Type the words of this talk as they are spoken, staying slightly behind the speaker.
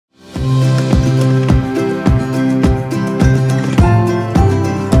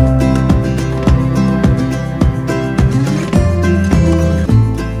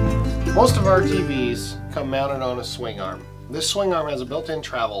a swing arm. This swing arm has a built-in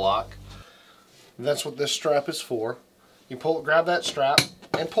travel lock. That's what this strap is for. You grab that strap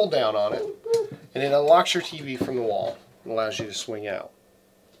and pull down on it, and it unlocks your TV from the wall and allows you to swing out.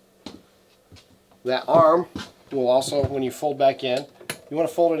 That arm will also, when you fold back in, you want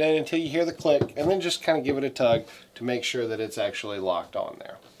to fold it in until you hear the click, and then just kind of give it a tug to make sure that it's actually locked on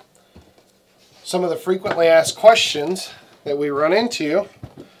there. Some of the frequently asked questions that we run into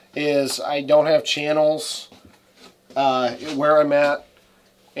is, I don't have channels where I'm at,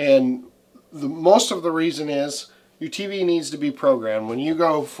 and most of the reason is your TV needs to be programmed. When you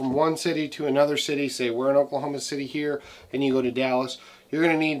go from one city to another city, say we're in Oklahoma City here, and you go to Dallas, you're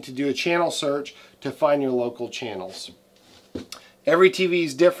going to need to do a channel search to find your local channels. Every TV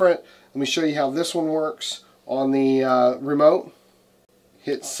is different. Let me show you how this one works on the remote.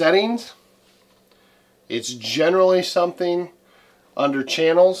 Hit settings. It's generally something under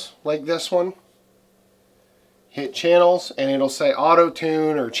channels like this one. Hit channels and it'll say auto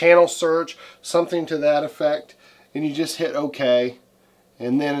tune or channel search, something to that effect, and you just hit OK.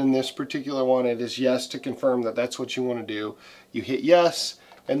 And then in this particular one, it is yes to confirm that that's what you want to do. You hit yes,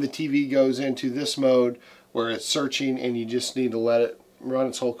 and the TV goes into this mode where it's searching, and you just need to let it run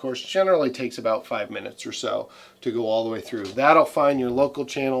its whole course. Generally takes about 5 minutes or so to go all the way through. That'll find your local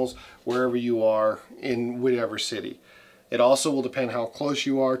channels wherever you are in whatever city. It also will depend how close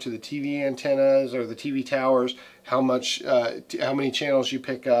you are to the TV antennas or the TV towers, how many channels you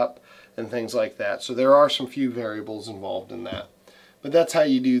pick up, and things like that. So there are some few variables involved in that. But that's how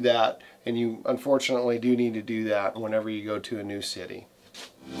you do that, and you unfortunately do need to do that whenever you go to a new city.